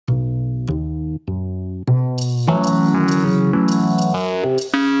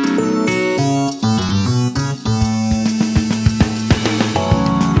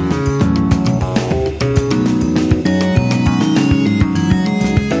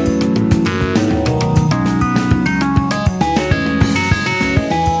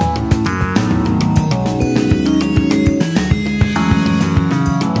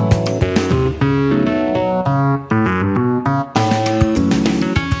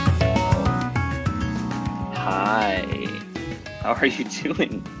How are you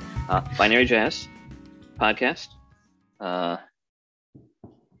doing? Binary Jazz podcast. My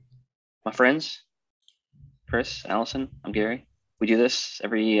friends, Chris, Allison, I'm Gary. We do this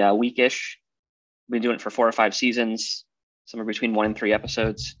every week-ish. We've been doing it for 4 or 5 seasons, somewhere between 1 and 3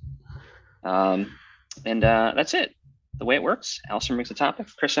 episodes. And that's it. The way it works, Allison brings a topic.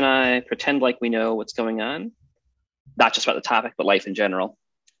 Chris and I pretend like we know what's going on, not just about the topic, but life in general.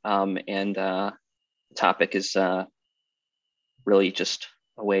 The topic is really just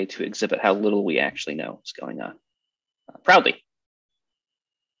a way to exhibit how little we actually know what's going on. Proudly.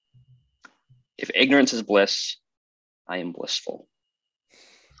 If ignorance is bliss, I am blissful.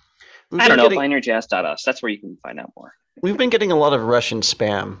 I don't know, binaryjazz.us. That's where you can find out more. We've been getting a lot of Russian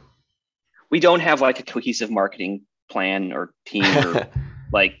spam. We don't have like a cohesive marketing plan or team or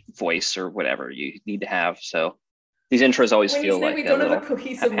like voice or whatever you need to have. So these intros always feel like we don't have a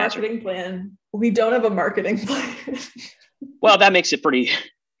cohesive marketing plan. We don't have a marketing plan. Well, that makes it pretty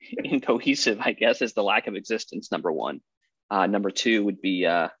incohesive, I guess, is the lack of existence, number one. Number two would be,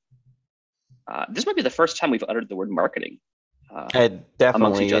 this might be the first time we've uttered the word marketing definitely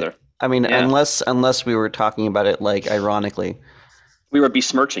amongst each other. I mean, yeah. unless we were talking about it like ironically. We were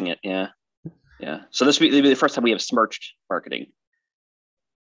besmirching it, yeah. Yeah. So this would be the first time we have smirched marketing.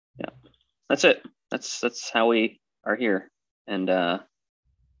 Yeah. That's it. That's how we are here and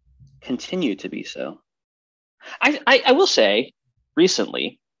continue to be so. I will say,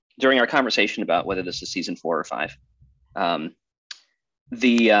 recently, during our conversation about whether this is season 4 or 5,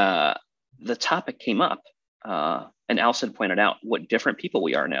 the topic came up, and Allison pointed out what different people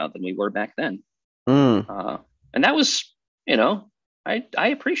we are now than we were back then. And that was, I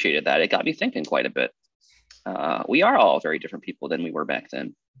appreciated that. It got me thinking quite a bit. We are all very different people than we were back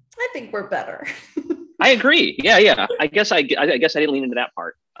then. I think we're better. I agree. Yeah. I guess I didn't lean into that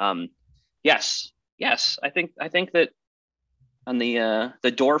part. Yes. I think that on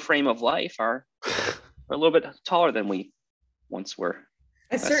the door frame of life are a little bit taller than we once were.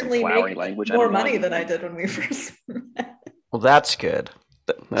 I certainly make more money than I did when we first met. Well, that's good.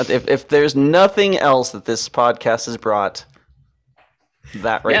 If there's nothing else that this podcast has brought,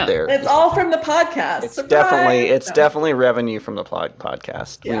 that right there. It's all from the podcast. It's definitely revenue from the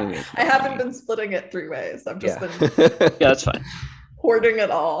podcast. Yeah. I haven't been splitting it 3 ways. I've just been that's fine. Hoarding it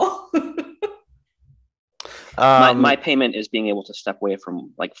all. My payment is being able to step away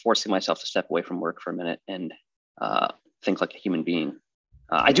from, like, forcing myself to step away from work for a minute and think like a human being.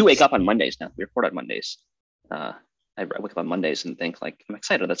 I do wake up on Mondays now. We record on Mondays. I wake up on Mondays and think, like, I'm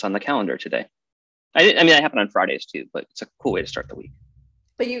excited that's on the calendar today. I happen on Fridays too, but it's a cool way to start the week.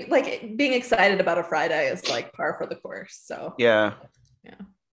 But you like being excited about a Friday is like par for the course. So yeah.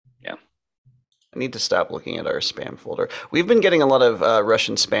 I need to stop looking at our spam folder. We've been getting a lot of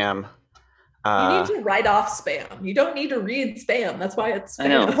Russian spam. You need to write off spam. You don't need to read spam. That's why it's spam. I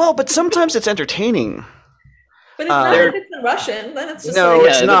know. Well, but sometimes it's entertaining. But it's not if it's in Russian. Then it's just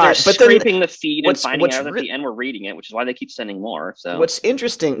it's not. They're scraping the feed and finding out at the end we're reading it, which is why they keep sending more. So what's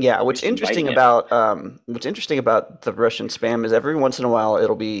interesting about the Russian spam is every once in a while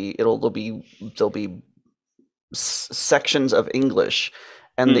there'll be sections of English.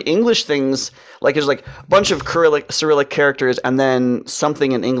 And the English things, like, there's like a bunch of Cyrillic characters and then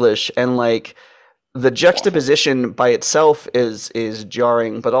something in English, and like the juxtaposition by itself is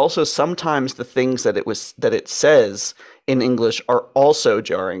jarring, but also sometimes the things that it says in English are also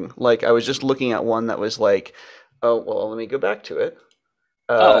jarring. Like, I was just looking at one that was like, let me go back to it.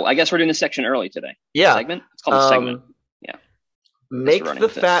 I guess we're doing a section early today. Yeah. Segment? It's called a segment. Yeah. Make the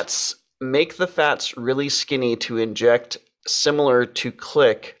fats really skinny to inject, similar to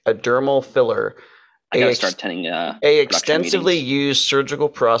click, a dermal filler. I gotta start attending a extensively used surgical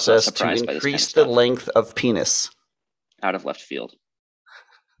process to increase the length of penis. Out of left field.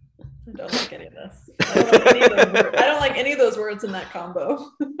 I don't like any of this. I don't like any of those words in that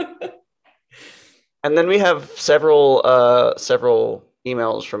combo. And then we have several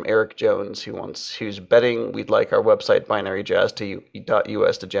emails from Eric Jones who's betting we'd like our website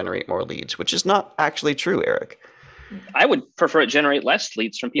binaryjazz.us to generate more leads, which is not actually true, Eric. I would prefer it generate less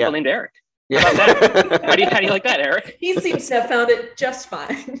leads from people named Eric. Yeah. How about that? How do you like that, Eric? He seems to have found it just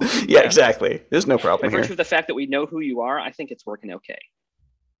fine. Yeah, exactly. There's no problem By here. virtue of the fact that we know who you are, I think it's working okay.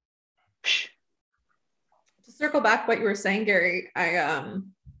 To circle back what you were saying, Gary,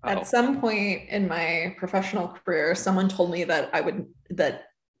 at some point in my professional career, someone told me that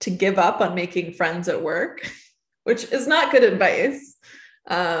to give up on making friends at work, which is not good advice.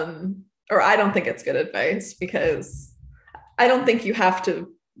 Or I don't think it's good advice, because I don't think you have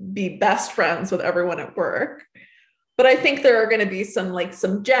to be best friends with everyone at work. But I think there are going to be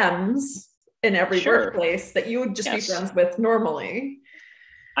some gems in every workplace that you would just be friends with normally.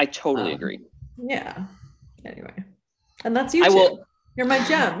 I totally agree. Yeah. Anyway, and that's you two. You're my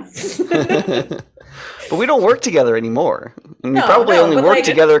gems. But we don't work together anymore. And we probably only work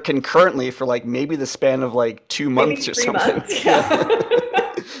together concurrently for like maybe the span of like 2 months or something. Months, yeah.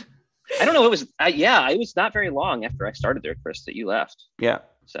 I don't know. It was it was not very long after I started there, Chris, that you left. Yeah.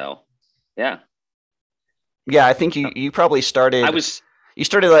 So, yeah. Yeah, I think you probably started. You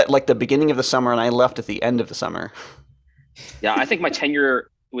started at like the beginning of the summer, and I left at the end of the summer. Yeah, I think my tenure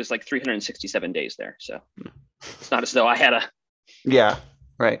was like 367 days there. So it's not as though I had a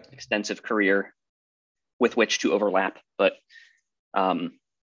extensive career with which to overlap. But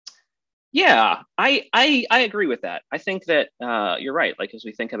yeah, I agree with that. I think that you're right. Like as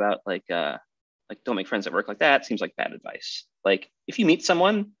we think about like don't make friends at work like that, seems like bad advice. Like if you meet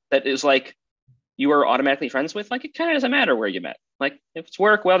someone that is like you are automatically friends with, like it kind of doesn't matter where you met. Like if it's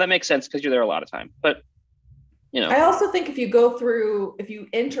work, well, that makes sense because you're there a lot of time. But I also think if you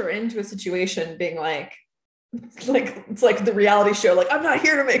enter into a situation being like it's like the reality show, like I'm not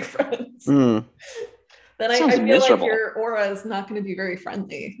here to make friends. Then I feel miserable. Like your aura is not going to be very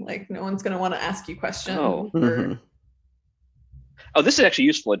friendly. Like no one's going to want to ask you questions. Oh, this is actually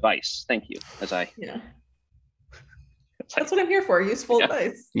useful advice. Thank you. That's what I'm here for. Useful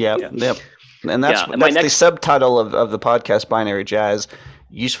advice. Yep. And that's the subtitle of the podcast, Binary Jazz.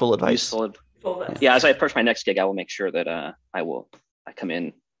 Useful advice. Yeah, as I approach my next gig, I will make sure that I come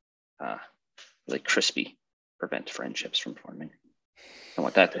in really crispy, prevent friendships from forming. I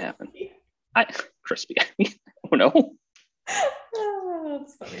want that to happen. Crispy. Oh no.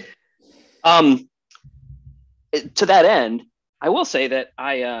 That's funny. To that end, I will say that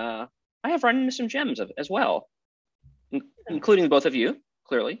I have run into some gems as well, including both of you,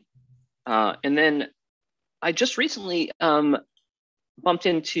 clearly. And then I just recently bumped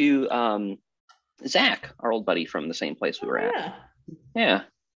into Zach, our old buddy from the same place we were at. Yeah,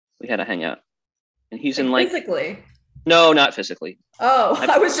 we had a hangout, and he's in like physically. No, not physically. Oh,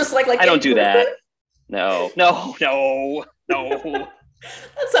 I was just like I don't do that. No. That's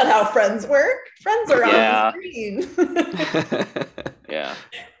not how friends work. Friends are on the screen.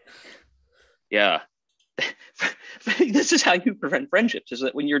 Yeah. This is how you prevent friendships, is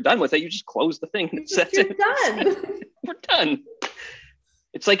that when you're done with it, you just close the thing. You're done. We're done.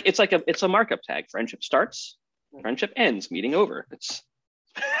 It's a markup tag. Friendship starts, friendship ends, meeting over. It's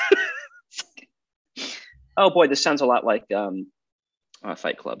oh boy, this sounds a lot like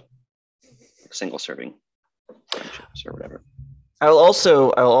Fight Club, like single serving friendships or whatever. I'll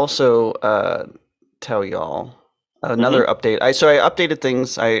also tell y'all another update. I updated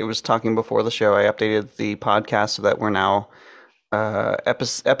things. I was talking before the show. I updated the podcast so that we're now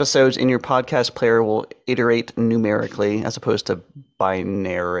episodes in your podcast player will iterate numerically as opposed to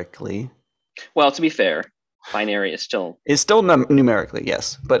binarically. Well, to be fair, binary is still numerically,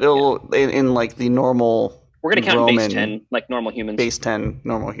 yes, but it'll in like the normal. We're gonna count base 10 like normal humans. Base 10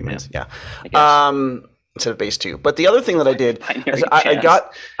 normal humans, yeah. Instead of base 2. But the other thing that I did is I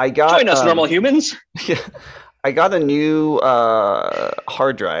got join us, normal humans. Yeah, I got a new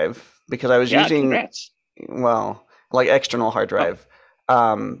hard drive because I was using like external hard drive.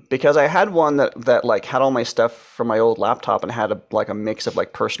 Because I had one that like had all my stuff from my old laptop and had a mix of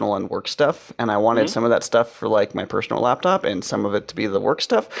like personal and work stuff, and I wanted some of that stuff for like my personal laptop and some of it to be the work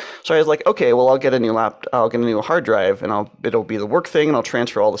stuff. So I was like, okay, well I'll get a new hard drive and it'll be the work thing, and I'll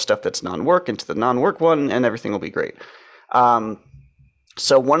transfer all the stuff that's non-work into the non-work one, and everything will be great.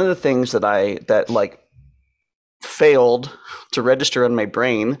 So one of the things that like failed to register on my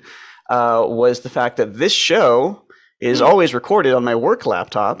brain was the fact that this show is always recorded on my work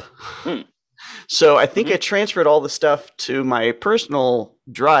laptop. So I think I transferred all the stuff to my personal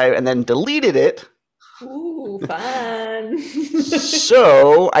drive and then deleted it. Ooh, fun.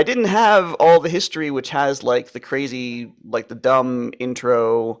 So I didn't have all the history, which has like the crazy, like the dumb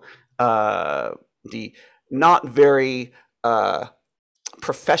intro, the not very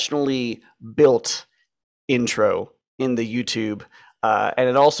professionally built intro in the YouTube. And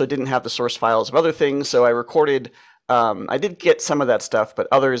it also didn't have the source files of other things. So I recorded... I did get some of that stuff, but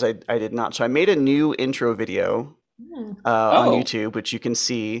others I did not. So I made a new intro video on YouTube, which you can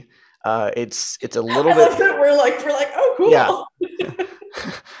see. It's a little bit. We're like, oh, cool. Yeah.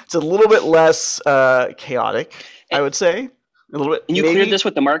 It's a little bit less chaotic, I would say. A little bit. And you cleared this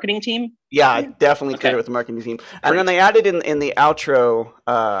with the marketing team? Yeah, I definitely cleared it with the marketing team. And then I added in the outro.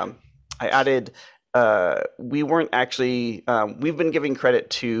 I added we weren't actually. We've been giving credit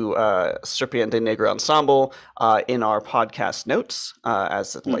to Serpiente Negra Ensemble in our podcast notes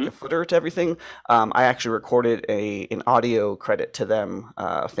as like a footer to everything. I actually recorded an audio credit to them,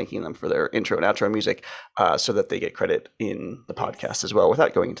 thanking them for their intro and outro music, so that they get credit in the podcast as well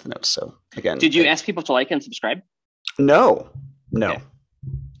without going into the notes. So again, did you ask people to like and subscribe? No. Okay.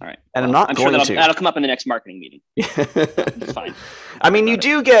 All right. And I'm not going sure that'll come up in the next marketing meeting. It's fine. I mean, you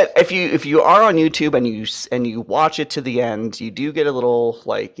do get if you are on YouTube and you watch it to the end, you do get a little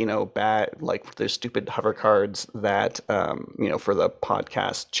bad those stupid hover cards that for the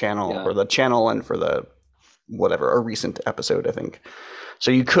podcast channel or the channel and for the a recent episode, I think. So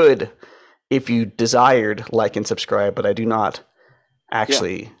you could, if you desired, like and subscribe, but I do not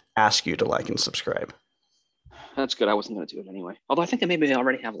actually ask you to like and subscribe. That's good. I wasn't going to do it anyway. Although I think that maybe they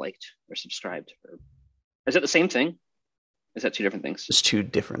already have liked or subscribed. Is it the same thing? Is that two different things? It's two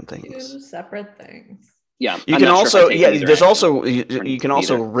different things. Two separate things. Yeah. You can also there's also you can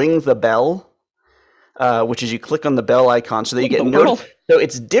also ring the bell, which is you click on the bell icon so that you get notified. So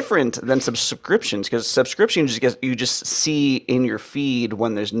it's different than subscriptions, because subscriptions you just see in your feed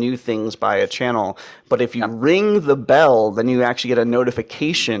when there's new things by a channel. But if you ring the bell, then you actually get a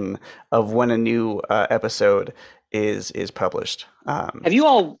notification of when a new episode is published. Have you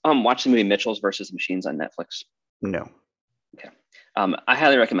all watched the movie Mitchells versus Machines on Netflix? No. Okay. I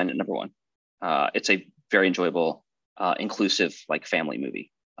highly recommend it. Number one, it's a very enjoyable, inclusive, family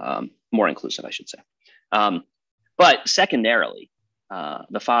movie. More inclusive, I should say. But secondarily,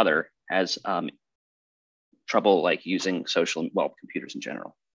 the father has trouble using computers in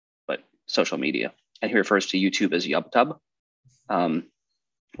general, but social media, and he refers to YouTube as YubTub,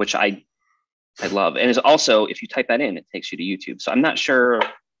 which I love. And is also, if you type that in, it takes you to YouTube. So I'm not sure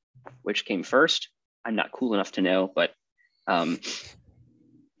which came first. I'm not cool enough to know, but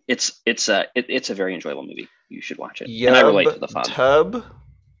it's a very enjoyable movie. You should watch it. And I relate to the father. Tub.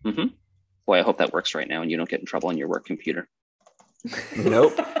 Mm-hmm. Boy, I hope that works right now and you don't get in trouble on your work computer.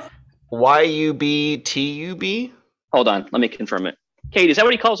 Nope. YUBTUB? Hold on, let me confirm it. Kate, is that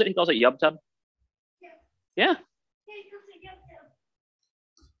what he calls it? He calls it YubTub? Yeah?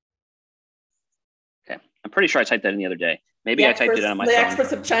 Okay. I'm pretty sure I typed that in the other day. Maybe I typed it on my phone. The experts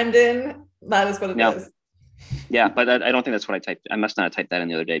have chimed in. That is what it is. Yeah, but I don't think that's what I typed. I must not have typed that in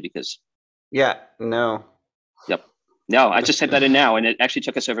the other day because... Yeah, no. Yep. No, I just typed that in now, and it actually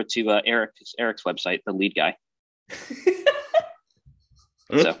took us over to Eric's website, the lead guy.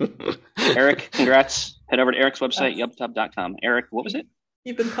 So, Eric, congrats. Head over to Eric's website, yubtub.com. Eric, what was it?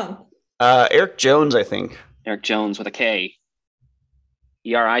 You've been punked. Eric Jones, I think. Eric Jones with a K.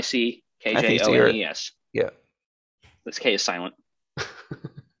 ERICKJONES. Yeah. This K is silent.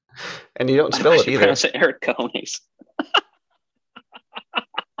 And you don't spell it either. Pronounce it Eric Cones.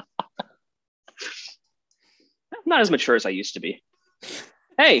 I'm not as mature as I used to be.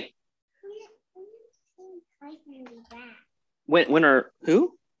 Hey. When are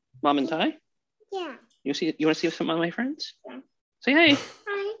who? Mom and Ty? Yeah. You want to see some of my friends? Yeah. Say hey.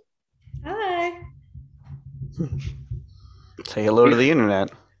 Hi. Hi. Say hello to the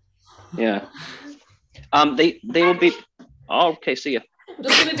internet. Yeah. They will be. Oh, okay. See ya. I'm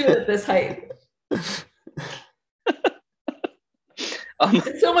just gonna do it at this height. It's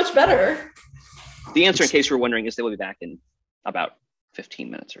so much better. The answer, in case you were wondering, is they will be back in about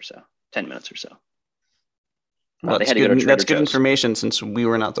 15 minutes or so, 10 minutes or so. Well, they had to go to Trader that's good Joe's. Information, since we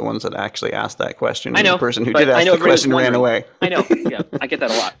were not the ones that actually asked that question. I know. The person who did ask the question ran away. I know. Yeah, I get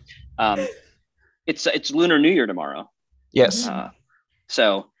that a lot. It's Lunar New Year tomorrow. Yes.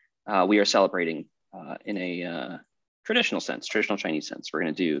 So we are celebrating in a traditional Chinese sense. We're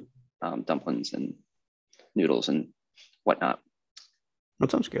going to do dumplings and noodles and whatnot. That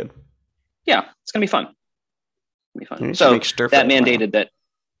sounds good. Yeah, it's going to be fun. Yeah, so that mandated that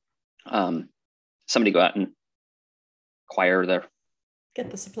somebody go out and acquire get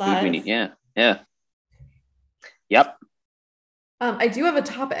the supplies. We need. Yeah. Yep. I do have a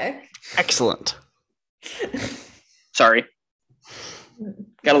topic. Excellent. Sorry.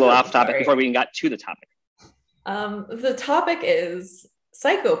 Got a little off topic before we even got to the topic. The topic is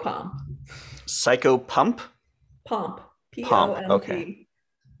Psychopomp. Psychopomp? Pomp. P-O-M-P. Pomp. Okay.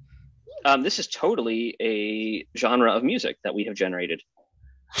 This is totally a genre of music that we have generated.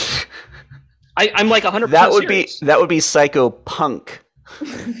 I'm like 100%. That would serious. be psychopunk.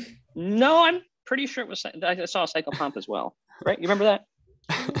 No, I'm pretty sure it was. I saw Psychopomp as well. Right? You remember that?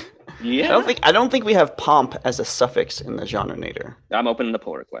 Yeah. I don't think we have pomp as a suffix in the genrenator. I'm opening the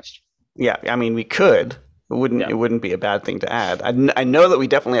pull request. Yeah, I mean we could. It wouldn't be a bad thing to add. I know that we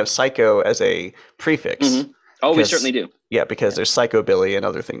definitely have psycho as a prefix. Mm-hmm. Oh, we certainly do. Yeah, because there's psychobilly and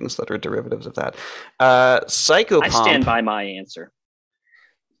other things that are derivatives of that. Psychopomp. I stand by my answer.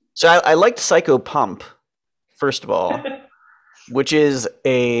 So I liked Psychopomp, first of all, which is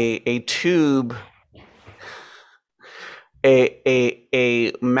a tube,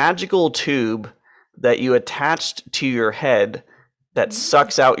 a magical tube that you attached to your head that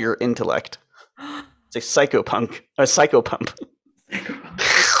sucks out your intellect. It's a psychopump. It's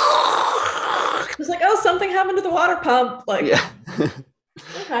like, oh, something happened to the water pump. Like, yeah.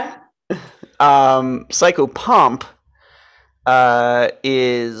 Okay. Psychopomp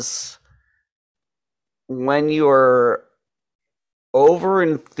is when you're over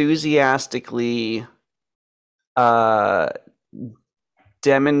enthusiastically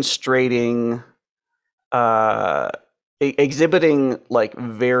demonstrating, exhibiting like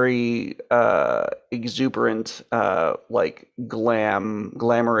very exuberant, like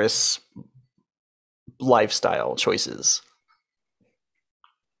glamorous lifestyle choices.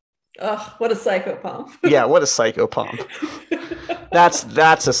 Ugh, what a psychopomp. Yeah, what a psychopomp. That's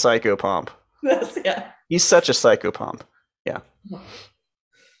a psychopomp. Yeah. He's such a psychopomp. Yeah.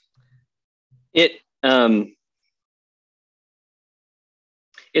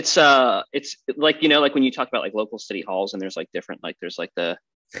 It's like, like when you talk about like local city halls and there's like different, like there's the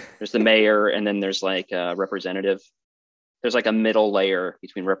mayor and then there's like a representative. There's like a middle layer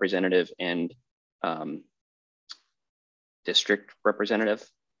between representative and district representative.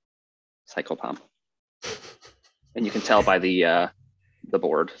 Psychopomp. And you can tell by the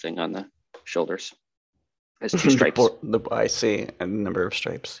board thing on the shoulders. There's 2 stripes. I see a number of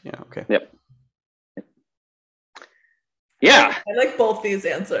stripes. Yeah. Okay. Yep. Yeah. I like both these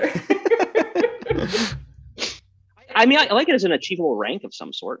answers. I mean, I like it as an achievable rank of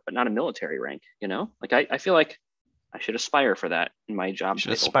some sort, but not a military rank, Like I feel like I should aspire for that in my job. You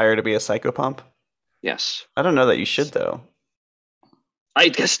should aspire to be a psychopomp? Yes. I don't know that you should, though. I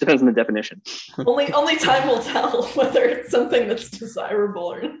guess it depends on the definition. only time will tell whether it's something that's desirable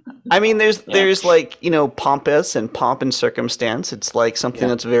or not. I mean, there's like, pompous and pomp and circumstance. It's like something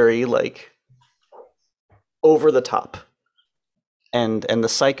that's very like over the top. And the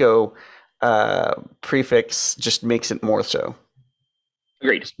psycho prefix just makes it more so.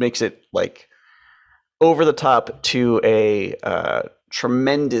 Agreed. Just makes it like over the top to a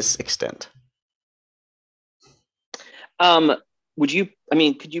tremendous extent.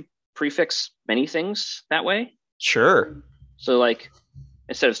 Could you prefix many things that way? Sure. So like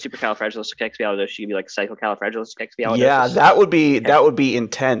instead of supercalifragilisticexpialidocious, you could be like psychocalifragilisticexpialidocious. Yeah, that would be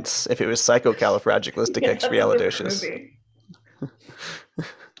intense if it was psychocalifragilisticexpialidocious.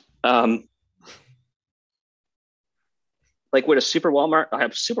 Like would a super Walmart? I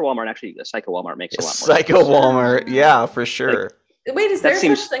have super Walmart actually. A psycho Walmart makes a lot more. Psycho sense. Walmart, yeah, for sure. Like, wait, is there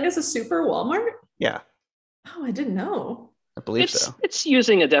such thing as a super Walmart? Yeah. Oh, I didn't know. I believe so. It's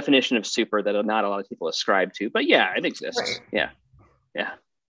using a definition of super that not a lot of people ascribe to, but yeah, it exists. Right. Yeah.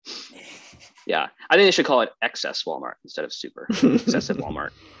 I think they should call it excess Walmart instead of super. Excessive Walmart.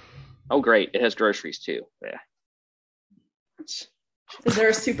 Oh, great! It has groceries too. Yeah. Is there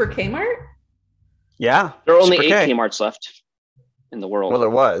a super Kmart? Yeah. There are only 8 Kmarts left in the world. Well, there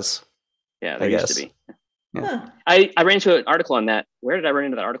was. Yeah, there used to be. Yeah. Huh. I ran into an article on that. Where did I run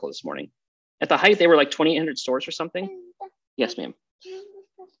into that article this morning? At the height, they were like 2,800 stores or something. Yes, ma'am.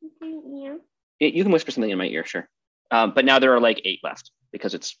 You can whisper something in my ear, sure. But now there are like 8 left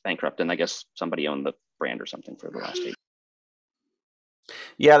because it's bankrupt, and I guess somebody owned the brand or something for the last 8.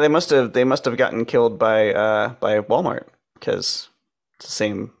 Yeah, they must have gotten killed by Walmart because it's the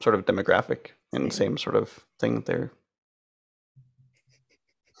same sort of demographic and the same sort of thing that they're.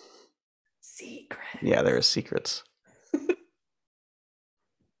 Secrets. Yeah, there are secrets.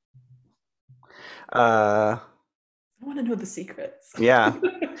 I want to know the secrets. Yeah.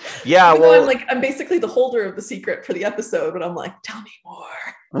 Yeah. Well, I'm basically the holder of the secret for the episode, but I'm like, tell me more.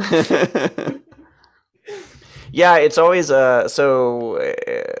 Yeah, it's always there's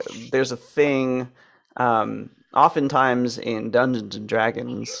a thing oftentimes in Dungeons and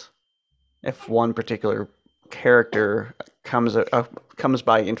Dragons, if one particular character comes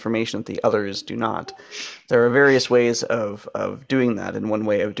by information that the others do not, there are various ways of doing that, and one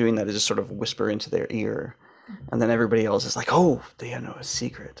way of doing that is just sort of whisper into their ear, and then everybody else is like, oh, they know a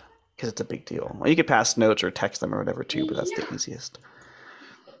secret, because it's a big deal. Well, you could pass notes or text them or whatever too, but that's the easiest.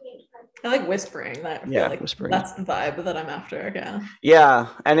 I like whispering. Whispering. That's the vibe that I'm after. Yeah. Yeah,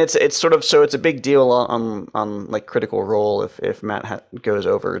 and it's sort of, so it's a big deal on like Critical Role if Matt goes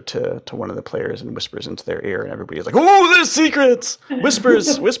over to one of the players and whispers into their ear, and everybody's like, "Oh, there's secrets!"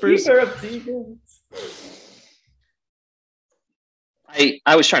 Whispers.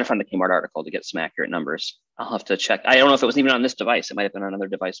 I was trying to find the Kmart article to get some accurate numbers. I'll have to check. I don't know if it was even on this device. It might have been on another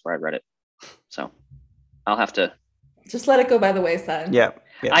device where I read it. So I'll have to just let it go by the wayside. Yeah.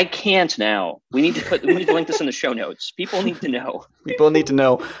 I can't now. We need to link this in the show notes. People need to know. People need to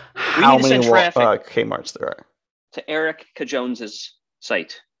know how many Kmarts there are. To Eric Cajones's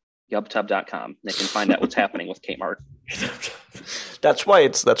site, yubtub.com. They can find out what's happening with Kmart. That's why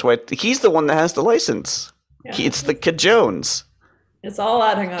he's the one that has the license. Yeah. It's the Cajones. It's all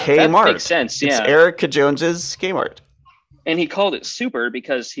adding up. Kmart. That makes sense, yeah. It's Eric Cajones's Kmart. And he called it super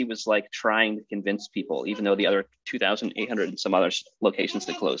because he was like trying to convince people, even though the other 2,800 and some other locations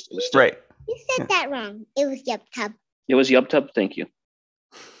that closed. It was still... Right. You said that wrong. It was YubTub. It was YubTub? Thank you.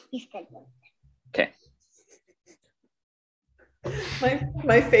 You said that. Okay.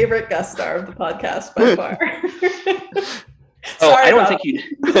 My favorite guest star of the podcast by far. I don't think you.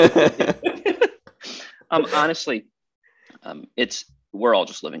 Honestly, we're all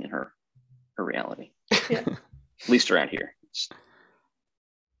just living in her reality. Yeah. At least around here.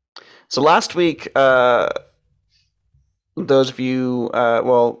 So last week, those of you,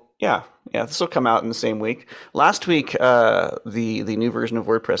 this will come out in the same week. Last week, the new version of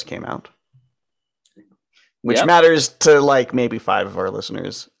WordPress came out, which matters to like maybe 5 of our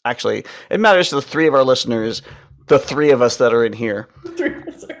listeners. Actually, it matters to the 3 of our listeners, the 3 of us that are in here. 3 of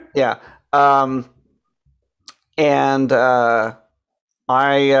us. Yeah. I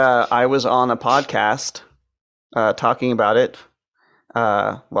was on a podcast talking about it.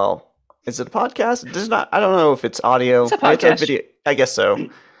 Is it a podcast? It does not. I don't know if it's audio. It's a podcast. It's a video. I guess so.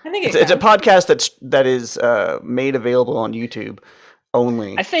 I think it's a podcast that is made available on YouTube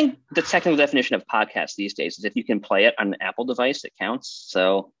only. I think the technical definition of podcast these days is if you can play it on an Apple device, it counts.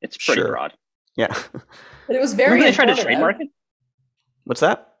 So it's pretty broad. Yeah. But it was very. Remember they tried to trademark it? What's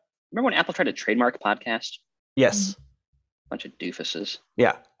that? Remember when Apple tried to trademark podcast? Yes. Bunch of doofuses.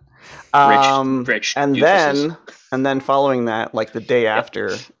 Yeah. Rich and doofuses. then following that, like the day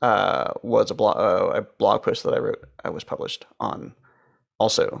after, was a blog post that I wrote. I was published on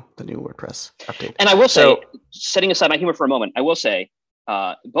also the new WordPress update. And I will say, setting aside my humor for a moment, I will say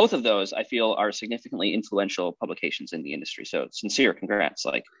both of those I feel are significantly influential publications in the industry. So sincere congrats.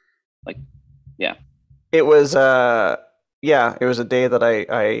 It was it was a day that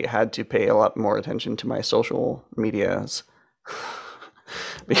I had to pay a lot more attention to my social medias.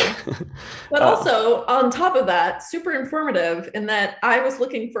 But also, on top of that, super informative in that I was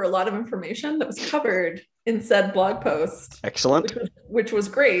looking for a lot of information that was covered in said blog post. Excellent. Which was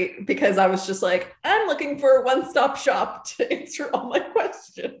great because I was just like, I'm looking for a one-stop shop to answer all my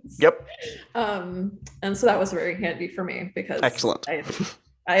questions. Yep. And so that was very handy for me because excellent. I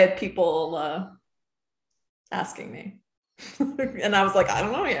had people asking me. And I was like, I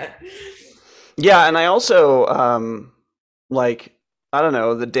don't know yet. Yeah, and I also I don't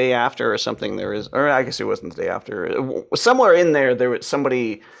know, the day after or something or I guess it wasn't the day after. Somewhere in there was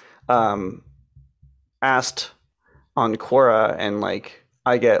somebody asked on Quora, and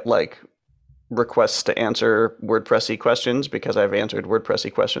I get requests to answer WordPressy questions because I've answered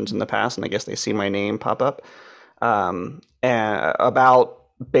WordPressy questions in the past, and I guess they see my name pop up. And about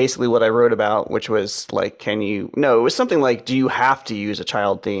basically what I wrote about, which was it was something like, do you have to use a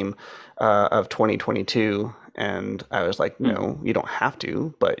child theme of 2022? And I was like, no, you don't have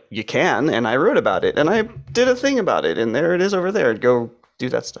to, but you can. And I wrote about it, and I did a thing about it, and there it is over there. Go do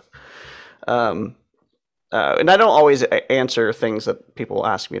that stuff. And I don't always answer things that people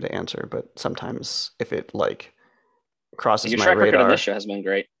ask me to answer, but sometimes if it crosses my radar. Your track record on this show has been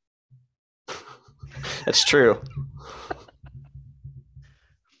great. That's true.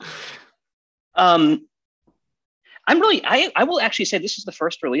 I will actually say this is the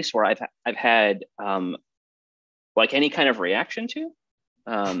first release where I've had any kind of reaction to.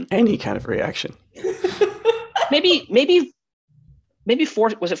 Any kind of reaction. maybe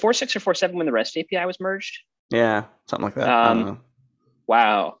 4 was it 4.6 or 4.7 when the REST API was merged? Yeah, something like that. I don't know.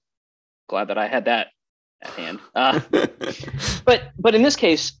 Wow, glad that I had that at hand. But in this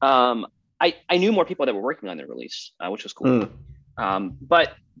case, I knew more people that were working on the release, which was cool.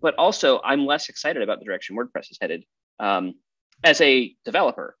 But also I'm less excited about the direction WordPress is headed as a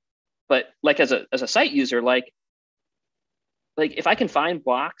developer. But as a site user, if I can find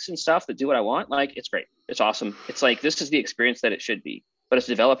blocks and stuff that do what I want, it's great. It's awesome. It's this is the experience that it should be. But as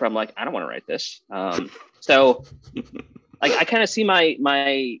a developer, I'm I don't want to write this. So I kind of see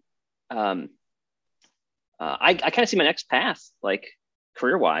my I kind of see my next path,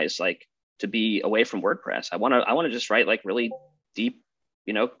 career wise, to be away from WordPress. I want to just write really deep,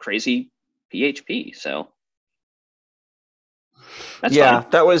 crazy PHP. So that's fine.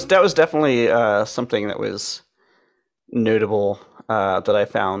 that was definitely something that was notable. that I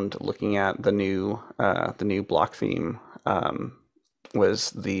found looking at the new block theme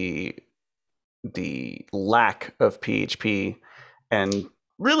was the lack of PHP and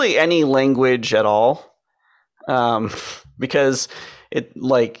really any language at all, because it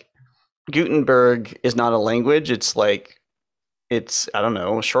like Gutenberg is not a language. It's like I don't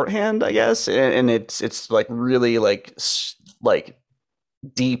know, shorthand, I guess, and it's like really like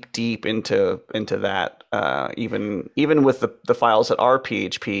deep into that. Even with the files that are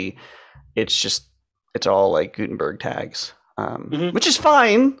PHP, it's all like Gutenberg tags, which is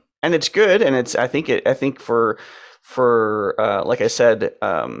fine and it's good, and I think for like I said,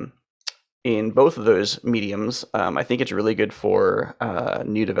 in both of those mediums, I think it's really good for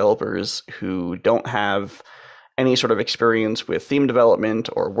new developers who don't have any sort of experience with theme development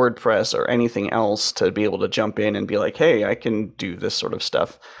or WordPress or anything else to be able to jump in and be like, hey, I can do this sort of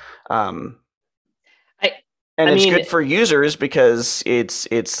stuff. It's good for users because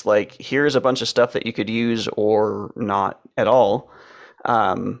it's like, here's a bunch of stuff that you could use or not at all.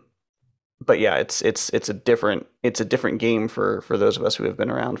 But yeah, it's a different game for those of us who have been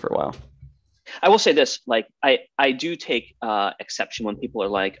around for a while. I will say this, like I do take exception when people are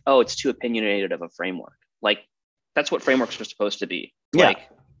like, oh, it's too opinionated of a framework. Like, that's what frameworks are supposed to be. Yeah. Like,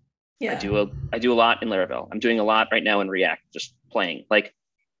 yeah. I do a lot in Laravel. I'm doing a lot right now in React, just playing. Like,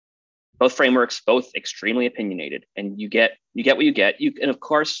 both frameworks, both extremely opinionated, and you get what you get. And of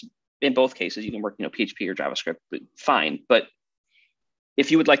course, in both cases, you can work, PHP or JavaScript, fine. But if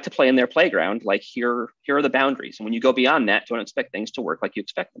you would like to play in their playground, like here are the boundaries. And when you go beyond that, don't expect things to work like you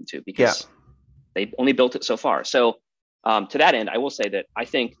expect them to, because they've only built it so far. So to that end, I will say that I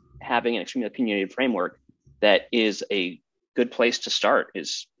think having an extremely opinionated framework that is a good place to start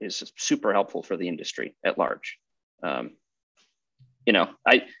is super helpful for the industry at large. I've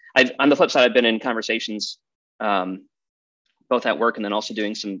on the flip side, I've been in conversations both at work and then also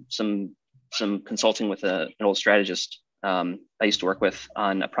doing some consulting with an old strategist I used to work with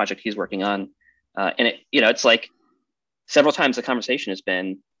on a project he's working on, and it's like several times the conversation has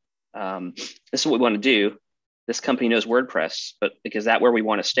been, this is what we want to do. This company knows WordPress, but because that's where we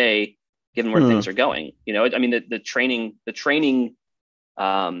want to stay, given where things are going. I mean, the training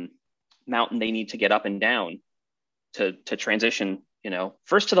mountain they need to get up and down to transition,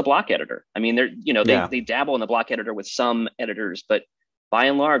 first to the block editor. I mean, they dabble in the block editor with some editors, but by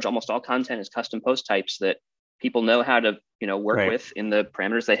and large, almost all content is custom post types that people know how to, work with in the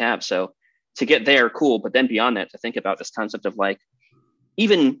parameters they have. So to get there, cool. But then beyond that, to think about this concept of like,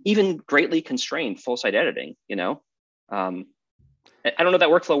 even greatly constrained full site editing, I don't know that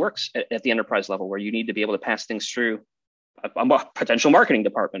workflow works at the enterprise level, where you need to be able to pass things through a potential marketing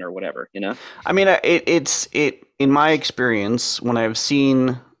department or whatever, I mean, it's in my experience, when I've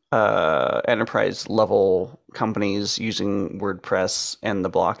seen enterprise level companies using WordPress and the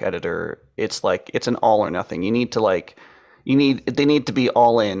block editor, it's like, it's an all or nothing. They need to be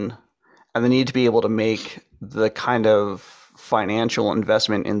all in, and they need to be able to make the kind of financial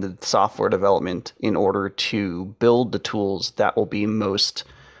investment in the software development in order to build the tools that will be most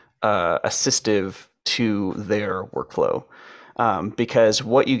assistive to their workflow. Because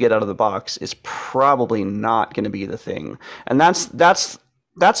what you get out of the box is probably not going to be the thing. And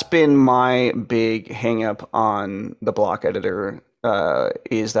that's been my big hang up on the block editor,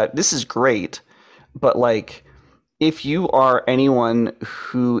 is that this is great, but like, if you are anyone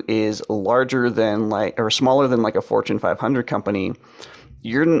who is larger than or smaller than like a Fortune 500 company,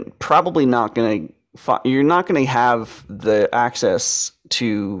 you're probably not going to have the access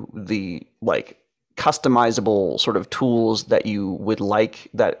to the like customizable sort of tools that you would like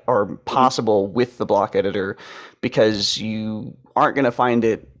that are possible with the block editor, because you aren't going to find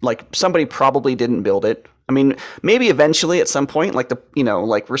it. Like, somebody probably didn't build it. I mean, maybe eventually at some point, like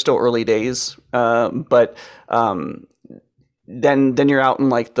we're still early days, but then you're out in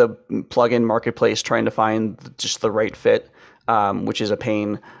like the plugin marketplace trying to find just the right fit, which is a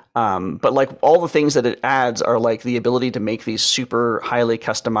pain. But like, all the things that it adds are like the ability to make these super highly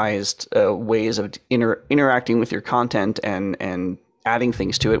customized ways of interacting with your content and adding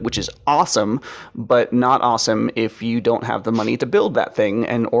things to it, which is awesome, but not awesome if you don't have the money to build that thing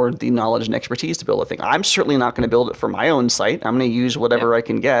or the knowledge and expertise to build a thing. I'm certainly not going to build it for my own site. I'm going to use whatever I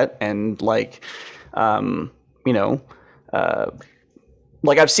can get, and like, like,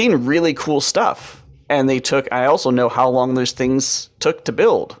 I've seen really cool stuff, and I also know how long those things took to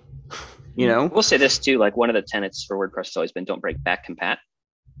build. We'll say this too, like, one of the tenets for WordPress has always been don't break back compat.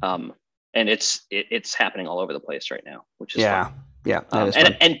 And it's happening all over the place right now, which is fun. Yeah.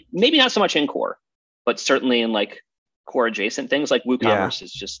 And maybe not so much in core, but certainly in like core adjacent things like WooCommerce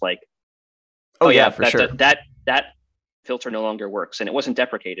is just like, for sure. That filter no longer works, and it wasn't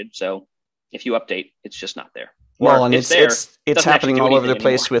deprecated. So if you update, it's just not there. Well, and it's happening all over the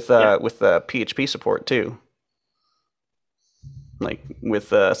place with PHP support too. Like with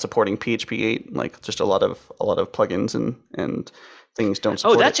supporting PHP 8, like just a lot of plugins and things don't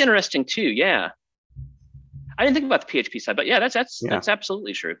support. Oh, that's interesting too. Yeah, I didn't think about the PHP side, but yeah, that's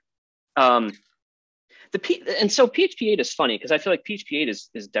absolutely true. And so PHP 8 is funny because I feel like PHP 8 is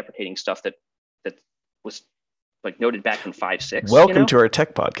deprecating stuff that was like noted back in 5.6. Welcome to our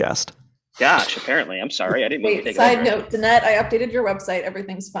tech podcast. Gosh, apparently. I'm sorry. I didn't mean to take side note, Danette, I updated your website.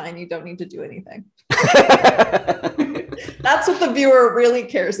 Everything's fine. You don't need to do anything. That's what the viewer really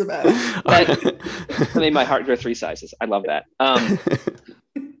cares about. That made my heart grow 3 sizes. I love that. I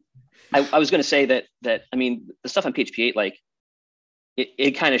was going to say that I mean, the stuff on PHP 8, like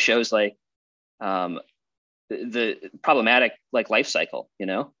it kind of shows like the problematic like life cycle, you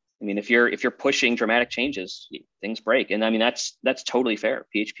know? I mean, if you're pushing dramatic changes, things break. And I mean, that's totally fair.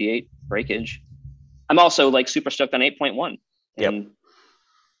 PHP 8 breakage. I'm also like super stoked on 8.1. And,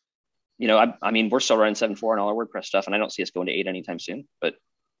 you know, I mean, we're still running 7.4 and all our WordPress stuff, and I don't see us going to 8 anytime soon. But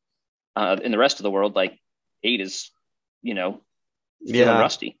in the rest of the world, like 8 is, you know, feeling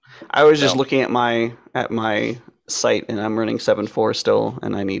rusty. I was just looking at my site, and I'm running 7.4 still,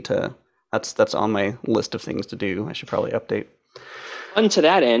 and I need to. That's on my list of things to do. I should probably update. One to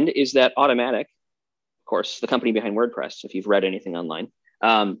that end is that Automatic, of course, the company behind WordPress, if you've read anything online,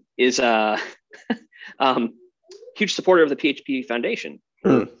 is a huge supporter of the PHP Foundation.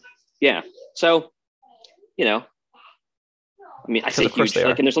 Yeah. So, you know, I mean, I say huge,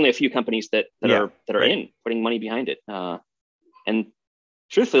 like, and there's only a few companies that are in putting money behind it. And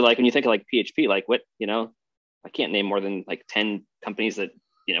truthfully, like when you think of like PHP, like what, you know, I can't name more than like 10 companies that,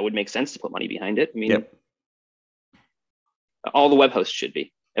 you know, would make sense to put money behind it. I mean, all the web hosts should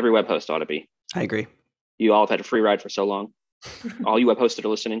be. Every web host ought to be. I agree. You all have had a free ride for so long. All you web hosts that are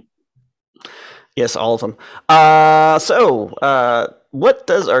listening. Yes, all of them. So what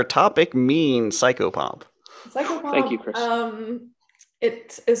does our topic mean, Psychopomp? Psychopomp. Thank you, Chris.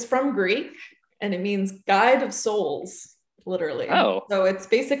 It is from Greek, and it means guide of souls, literally. Oh. So it's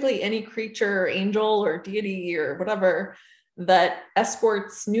basically any creature, angel, or deity, or whatever that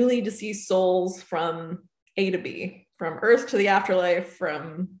escorts newly deceased souls from A to B. From Earth to the afterlife,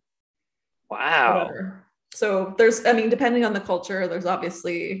 from whatever. So there's, I mean, depending on the culture, there's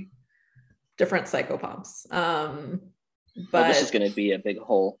obviously different psychopomps. But this is going to be a big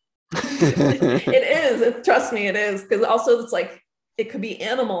hole. It is. Trust me, it is. Because also it's like, it could be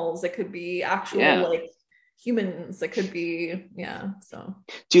animals. It could be actual like humans. It could be, so.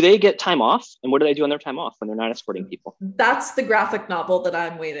 Do they get time off? And what do they do on their time off when they're not escorting people? That's the graphic novel that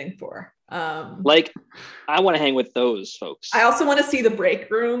I'm waiting for. Like, I want to hang with those folks. I also want to see the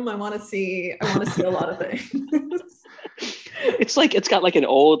break room. I want to see a lot of things. It's like, it's got like an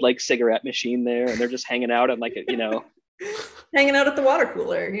old like cigarette machine there, and they're just hanging out and like, you know, hanging out at the water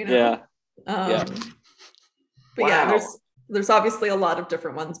cooler, you know? But there's obviously a lot of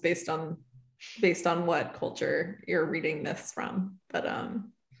different ones based on what culture you're reading this from. But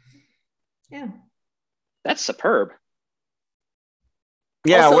that's superb.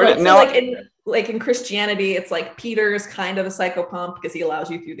 Yeah, also, like in Christianity, it's like Peter's kind of a psychopomp because he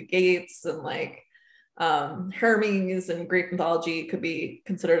allows you through the gates, and like Hermes in Greek mythology could be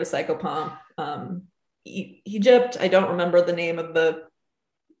considered a psychopomp. Egypt, I don't remember the name of the.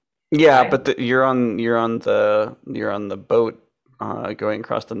 Yeah, but you're on the boat going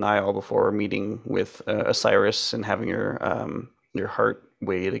across the Nile before meeting with Osiris and having your heart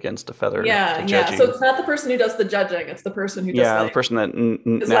weighed against a feather. Yeah. So it's not the person who does the judging; it's the person who just the person that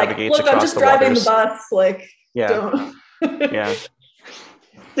navigates like, look, across I'm just the driving waters. the bus. Like, don't.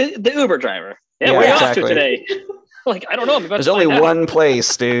 The Uber driver. Yeah, where are you off to today? Like, I don't know. There's only one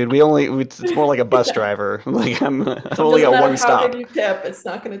place, dude. It's more like a bus driver. Like I'm only got one stop. How did you tip? It's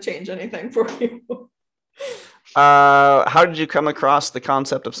not going to change anything for you. How did you come across the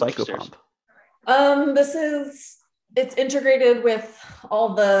concept of Psychopomp? It's integrated with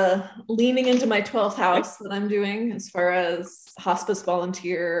all the leaning into my 12th house that I'm doing as far as hospice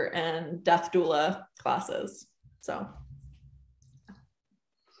volunteer and death doula classes. So,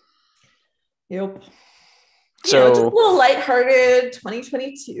 yep. So just a little lighthearted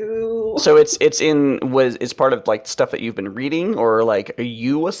 2022. So it's part of like stuff that you've been reading, or like, are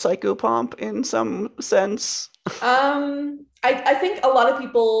you a psychopomp in some sense? I think a lot of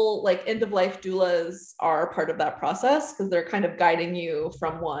people, like end of life doulas, are part of that process because they're kind of guiding you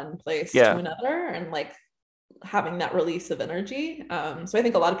from one place to another and like having that release of energy. So I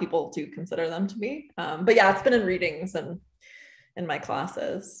think a lot of people do consider them to be. But yeah, it's been in readings and in my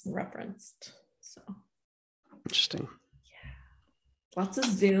classes referenced. So interesting. Lots of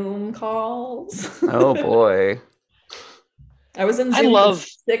Zoom calls. Oh boy. I was in Zoom for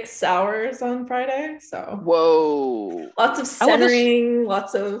 6 hours on Friday, so whoa. Lots of centering,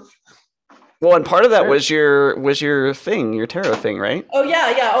 lots of. Well, and part of that was your thing, your tarot thing, right? Oh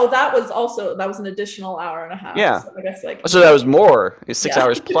yeah. Oh, that was an additional hour and a half. Yeah. So I guess so that was more. It's 6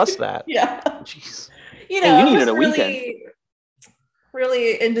 hours plus that. Yeah. Jeez. You know, you needed a weekend.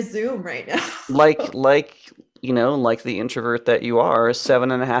 Really into Zoom right now. like the introvert that you are,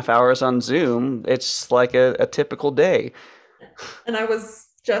 7.5 hours on Zoom, it's like a typical day. And I was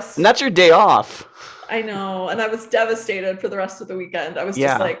just. And that's your day off. I know. And I was devastated for the rest of the weekend. I was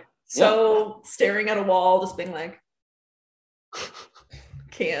just like staring at a wall, just being like,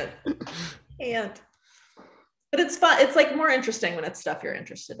 can't. But it's fun. It's like more interesting when it's stuff you're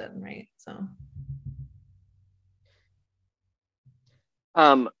interested in, right? So.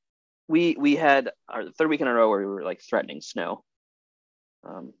 We had our third week in a row where we were like threatening snow.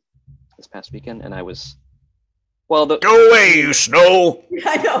 This past weekend, and I was. Well, go away, you snow!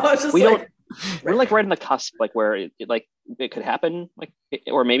 I know. I was just we're like right on the cusp, like where it could happen, like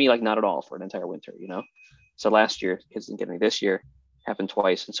or maybe like not at all for an entire winter, you know. So last year, kids didn't get me. This year happened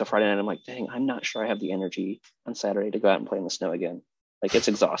twice, and so Friday night I'm like, dang, I'm not sure I have the energy on Saturday to go out and play in the snow again. Like it's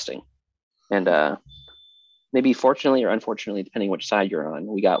exhausting, and maybe fortunately or unfortunately, depending which side you're on,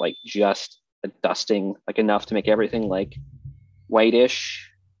 we got like just a dusting, like enough to make everything like whitish,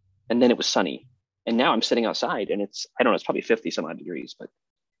 and then it was sunny. And now I'm sitting outside, and it's probably 50 some odd degrees, but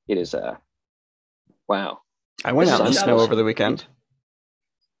it is wow. I went out in the snow over the weekend.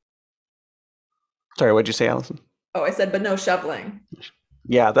 Sorry, what'd you say, Allison? Oh, I said, but no shoveling.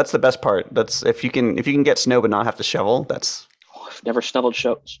 Yeah, that's the best part. That's if you can get snow but not have to shovel. That's. I've never snubbled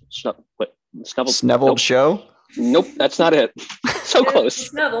show. Snubbled show? Nope, that's not it. So close.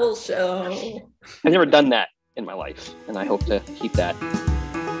 Snubble show. I've never done that in my life, and I hope to keep that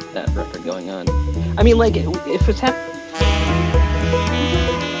record going on. I mean, like, if it's happening.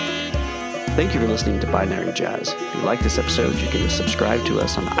 Thank you for listening to Binary Jazz. If you like this episode, you can subscribe to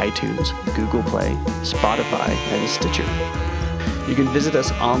us on iTunes, Google Play, Spotify, and Stitcher. You can visit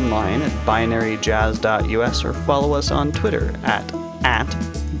us online at binaryjazz.us or follow us on Twitter at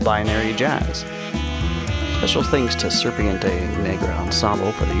binaryjazz. Special thanks to Serpiente Negra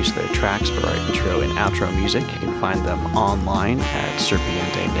Ensemble for the use of their tracks for our intro and outro music. You can find them online at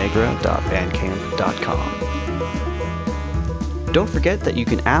serpientenegra.bandcamp.com. Don't forget that you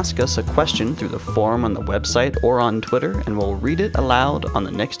can ask us a question through the forum on the website or on Twitter, and we'll read it aloud on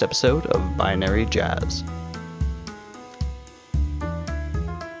the next episode of Binary Jazz.